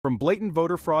From blatant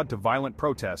voter fraud to violent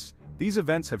protests, these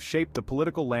events have shaped the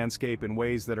political landscape in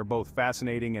ways that are both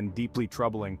fascinating and deeply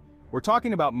troubling. We're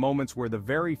talking about moments where the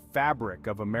very fabric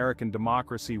of American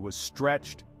democracy was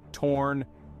stretched, torn,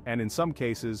 and in some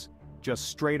cases, just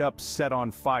straight up set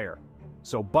on fire.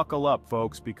 So buckle up,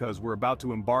 folks, because we're about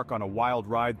to embark on a wild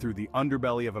ride through the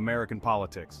underbelly of American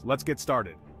politics. Let's get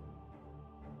started.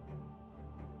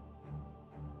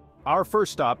 Our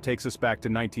first stop takes us back to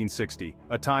 1960,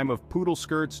 a time of poodle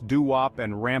skirts, doo-wop,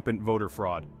 and rampant voter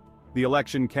fraud. The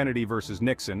election Kennedy versus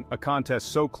Nixon, a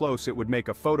contest so close it would make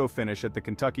a photo finish at the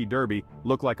Kentucky Derby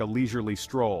look like a leisurely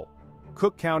stroll.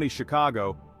 Cook County,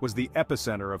 Chicago, was the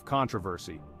epicenter of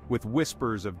controversy, with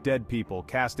whispers of dead people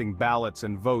casting ballots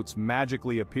and votes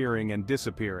magically appearing and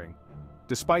disappearing.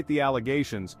 Despite the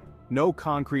allegations, no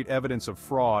concrete evidence of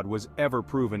fraud was ever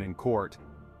proven in court.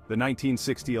 The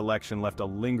 1960 election left a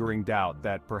lingering doubt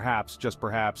that perhaps, just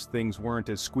perhaps, things weren't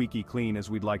as squeaky clean as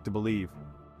we'd like to believe.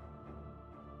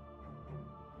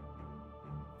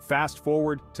 Fast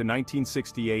forward to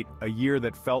 1968, a year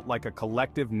that felt like a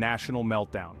collective national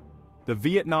meltdown. The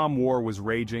Vietnam War was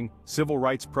raging, civil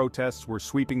rights protests were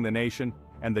sweeping the nation,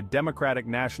 and the Democratic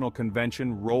National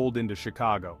Convention rolled into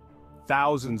Chicago.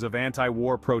 Thousands of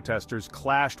anti-war protesters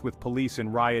clashed with police in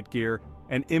riot gear,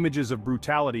 and images of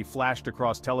brutality flashed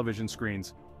across television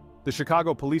screens. The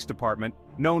Chicago Police Department,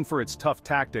 known for its tough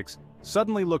tactics,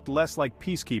 suddenly looked less like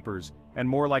peacekeepers and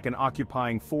more like an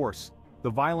occupying force. The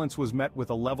violence was met with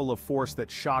a level of force that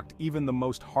shocked even the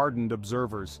most hardened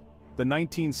observers. The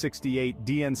 1968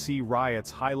 DNC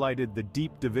riots highlighted the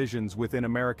deep divisions within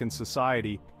American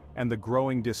society and the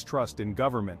growing distrust in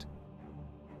government.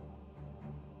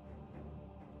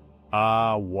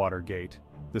 Watergate,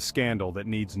 the scandal that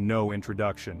needs no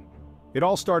introduction. It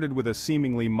all started with a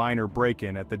seemingly minor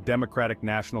break-in at the Democratic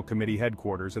National Committee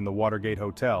headquarters in the Watergate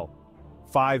Hotel.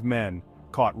 5 men,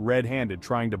 caught red-handed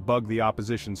trying to bug the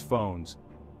opposition's phones.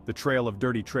 The trail of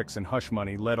dirty tricks and hush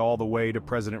money led all the way to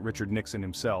President Richard Nixon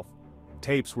himself.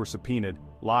 Tapes were subpoenaed,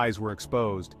 lies were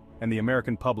exposed, and the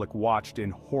American public watched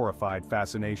in horrified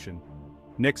fascination.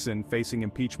 Nixon, facing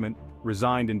impeachment,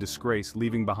 resigned in disgrace,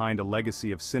 leaving behind a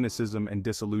legacy of cynicism and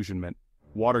disillusionment.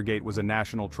 Watergate was a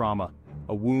national trauma,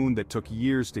 a wound that took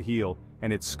years to heal,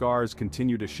 and its scars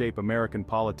continue to shape American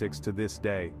politics to this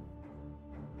day.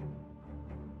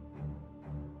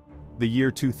 The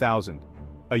year 2000.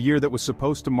 A year that was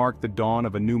supposed to mark the dawn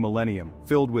of a new millennium,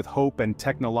 filled with hope and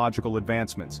technological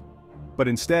advancements. But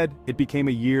instead, it became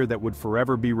a year that would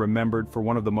forever be remembered for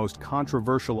one of the most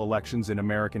controversial elections in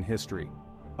American history.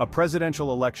 A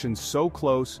presidential election so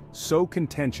close, so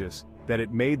contentious, that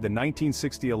it made the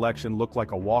 1960 election look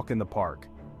like a walk in the park.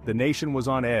 The nation was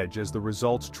on edge as the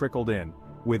results trickled in,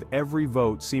 with every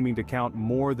vote seeming to count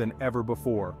more than ever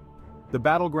before. The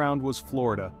battleground was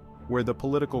Florida, where the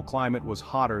political climate was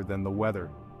hotter than the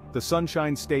weather. The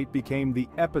Sunshine State became the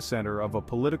epicenter of a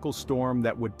political storm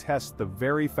that would test the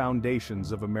very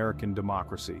foundations of American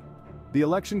democracy. The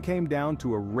election came down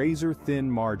to a razor-thin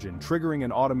margin, triggering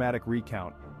an automatic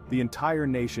recount. The entire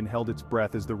nation held its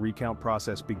breath as the recount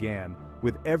process began,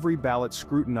 with every ballot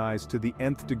scrutinized to the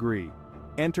nth degree.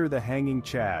 Enter the hanging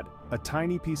Chad, a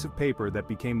tiny piece of paper that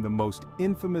became the most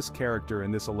infamous character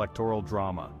in this electoral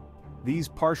drama. These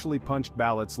partially punched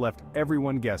ballots left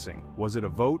everyone guessing, was it a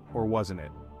vote or wasn't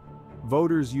it?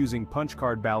 Voters using punch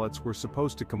card ballots were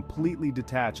supposed to completely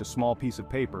detach a small piece of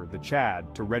paper, the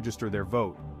Chad, to register their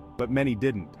vote, but many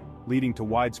didn't, leading to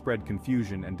widespread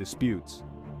confusion and disputes.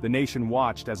 The nation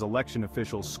watched as election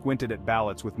officials squinted at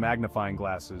ballots with magnifying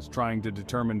glasses, trying to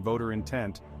determine voter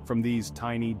intent from these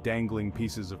tiny, dangling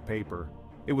pieces of paper.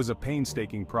 It was a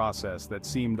painstaking process that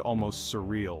seemed almost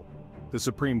surreal. The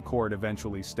Supreme Court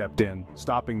eventually stepped in,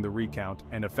 stopping the recount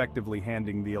and effectively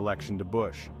handing the election to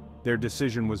Bush. Their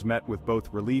decision was met with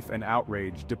both relief and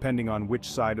outrage, depending on which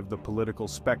side of the political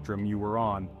spectrum you were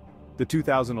on. The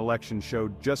 2000 election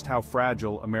showed just how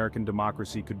fragile American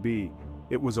democracy could be.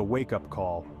 It was a wake-up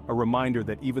call, a reminder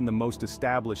that even the most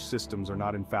established systems are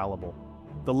not infallible.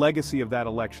 The legacy of that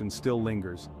election still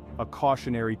lingers, a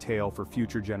cautionary tale for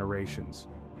future generations.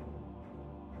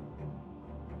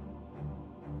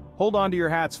 Hold on to your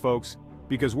hats, folks,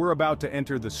 because we're about to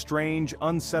enter the strange,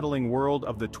 unsettling world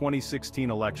of the 2016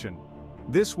 election.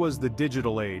 This was the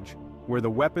digital age, where the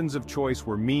weapons of choice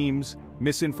were memes,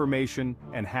 misinformation,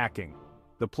 and hacking.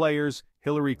 The players,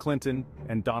 Hillary Clinton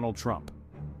and Donald Trump.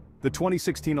 The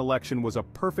 2016 election was a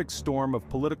perfect storm of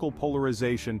political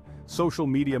polarization, social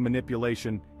media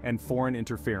manipulation, and foreign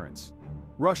interference.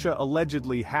 Russia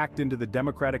allegedly hacked into the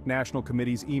Democratic National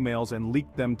Committee's emails and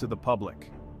leaked them to the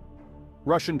public.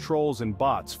 Russian trolls and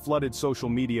bots flooded social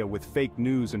media with fake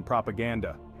news and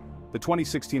propaganda. The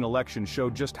 2016 election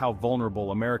showed just how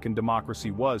vulnerable American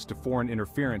democracy was to foreign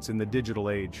interference in the digital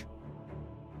age.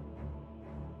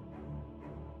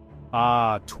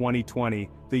 2020,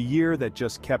 the year that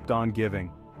just kept on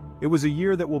giving. It was a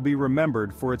year that will be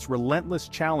remembered for its relentless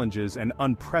challenges and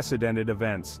unprecedented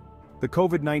events. The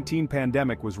COVID-19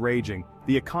 pandemic was raging,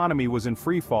 the economy was in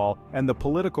freefall, and the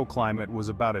political climate was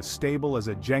about as stable as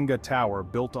a Jenga tower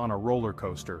built on a roller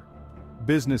coaster.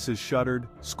 Businesses shuttered,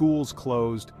 schools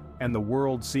closed, and the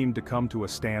world seemed to come to a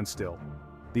standstill.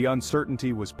 The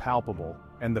uncertainty was palpable,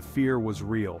 and the fear was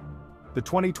real. The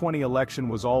 2020 election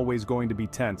was always going to be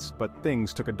tense, but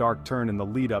things took a dark turn in the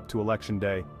lead-up to Election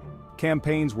Day.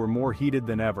 Campaigns were more heated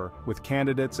than ever, with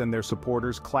candidates and their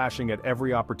supporters clashing at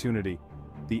every opportunity.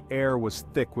 The air was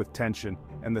thick with tension,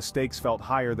 and the stakes felt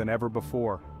higher than ever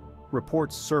before.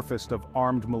 Reports surfaced of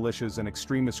armed militias and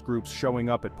extremist groups showing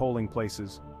up at polling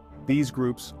places. These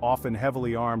groups, often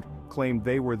heavily armed, claimed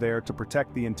they were there to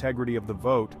protect the integrity of the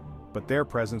vote, but their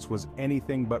presence was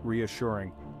anything but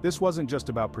reassuring. This wasn't just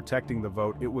about protecting the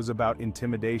vote, it was about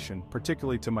intimidation,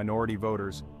 particularly to minority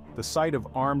voters. The sight of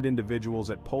armed individuals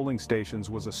at polling stations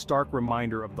was a stark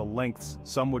reminder of the lengths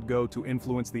some would go to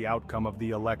influence the outcome of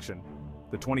the election.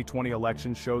 The 2020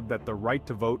 election showed that the right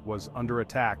to vote was under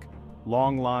attack.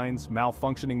 Long lines,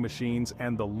 malfunctioning machines,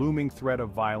 and the looming threat of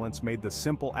violence made the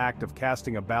simple act of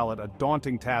casting a ballot a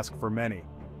daunting task for many.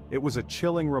 It was a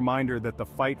chilling reminder that the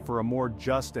fight for a more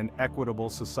just and equitable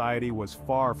society was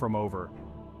far from over.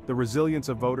 The resilience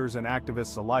of voters and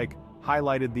activists alike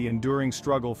highlighted the enduring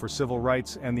struggle for civil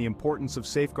rights and the importance of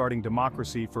safeguarding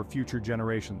democracy for future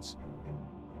generations.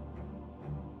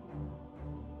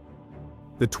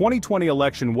 The 2020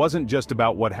 election wasn't just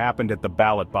about what happened at the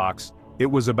ballot box, it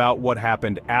was about what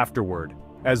happened afterward.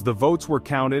 As the votes were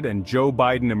counted and Joe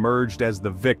Biden emerged as the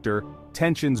victor,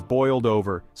 tensions boiled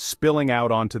over, spilling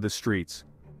out onto the streets.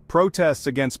 Protests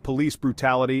against police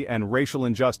brutality and racial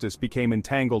injustice became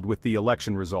entangled with the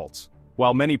election results.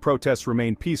 While many protests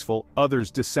remained peaceful,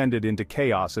 others descended into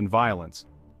chaos and violence.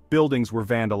 Buildings were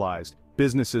vandalized,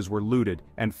 businesses were looted,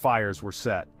 and fires were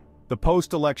set. The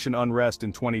post-election unrest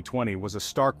in 2020 was a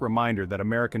stark reminder that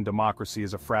American democracy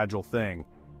is a fragile thing.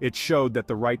 It showed that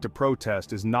the right to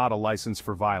protest is not a license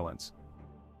for violence.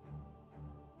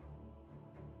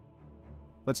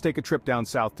 Let's take a trip down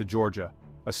south to Georgia,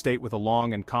 a state with a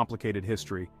long and complicated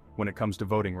history when it comes to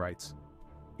voting rights.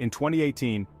 In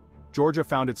 2018, Georgia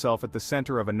found itself at the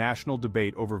center of a national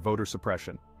debate over voter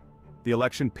suppression. The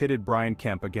election pitted Brian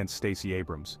Kemp against Stacey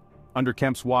Abrams. Under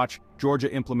Kemp's watch,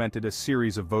 Georgia implemented a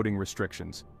series of voting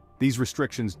restrictions. These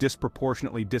restrictions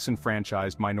disproportionately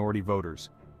disenfranchised minority voters.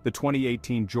 The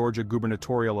 2018 Georgia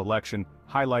gubernatorial election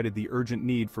highlighted the urgent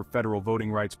need for federal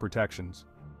voting rights protections.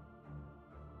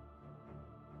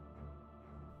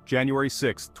 January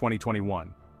 6,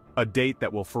 2021. A date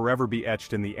that will forever be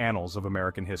etched in the annals of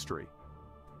American history.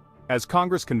 As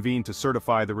Congress convened to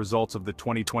certify the results of the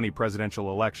 2020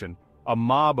 presidential election, a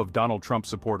mob of Donald Trump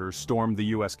supporters stormed the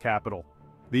U.S. Capitol.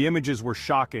 The images were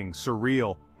shocking,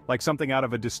 surreal, like something out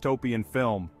of a dystopian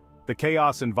film. The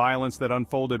chaos and violence that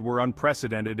unfolded were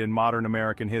unprecedented in modern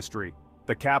American history.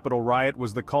 The Capitol riot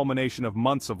was the culmination of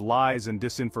months of lies and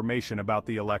disinformation about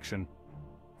the election.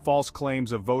 False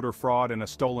claims of voter fraud and a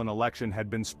stolen election had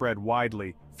been spread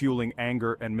widely, fueling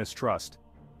anger and mistrust.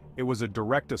 It was a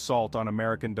direct assault on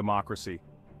American democracy.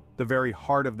 The very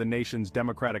heart of the nation's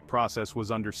democratic process was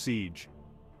under siege.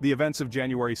 The events of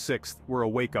January 6th were a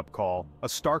wake-up call, a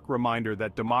stark reminder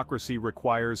that democracy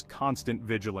requires constant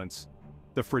vigilance.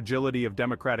 The fragility of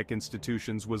democratic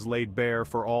institutions was laid bare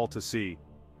for all to see.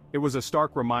 It was a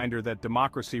stark reminder that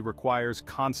democracy requires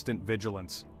constant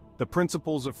vigilance. The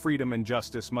principles of freedom and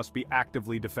justice must be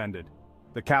actively defended.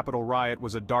 The Capitol riot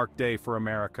was a dark day for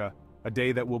America, a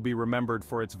day that will be remembered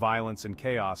for its violence and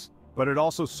chaos, but it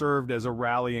also served as a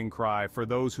rallying cry for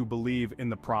those who believe in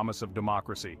the promise of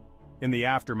democracy. In the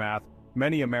aftermath,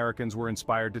 many Americans were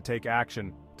inspired to take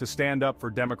action, to stand up for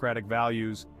democratic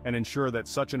values, and ensure that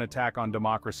such an attack on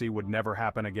democracy would never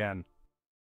happen again.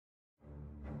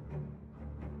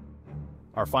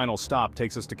 Our final stop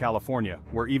takes us to California,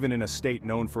 where even in a state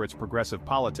known for its progressive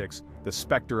politics, the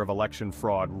specter of election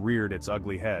fraud reared its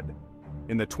ugly head.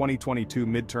 In the 2022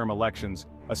 midterm elections,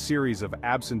 a series of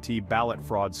absentee ballot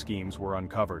fraud schemes were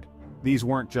uncovered. These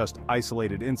weren't just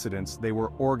isolated incidents, they were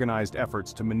organized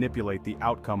efforts to manipulate the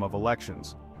outcome of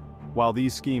elections. While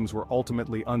these schemes were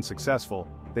ultimately unsuccessful,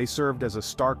 they served as a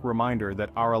stark reminder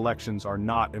that our elections are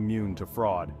not immune to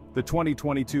fraud. The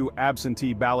 2022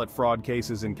 absentee ballot fraud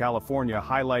cases in California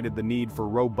highlighted the need for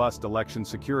robust election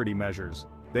security measures.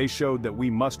 They showed that we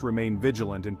must remain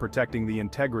vigilant in protecting the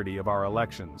integrity of our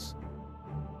elections.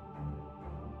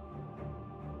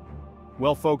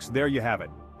 Well, folks, there you have it.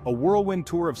 A whirlwind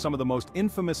tour of some of the most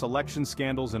infamous election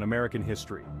scandals in American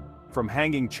history. From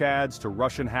hanging Chads to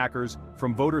Russian hackers,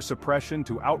 from voter suppression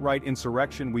to outright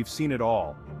insurrection, we've seen it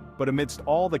all. But amidst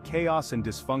all the chaos and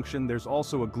dysfunction, there's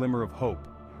also a glimmer of hope.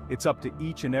 It's up to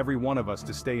each and every one of us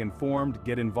to stay informed,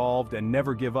 get involved, and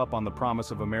never give up on the promise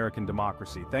of American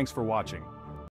democracy. Thanks for watching.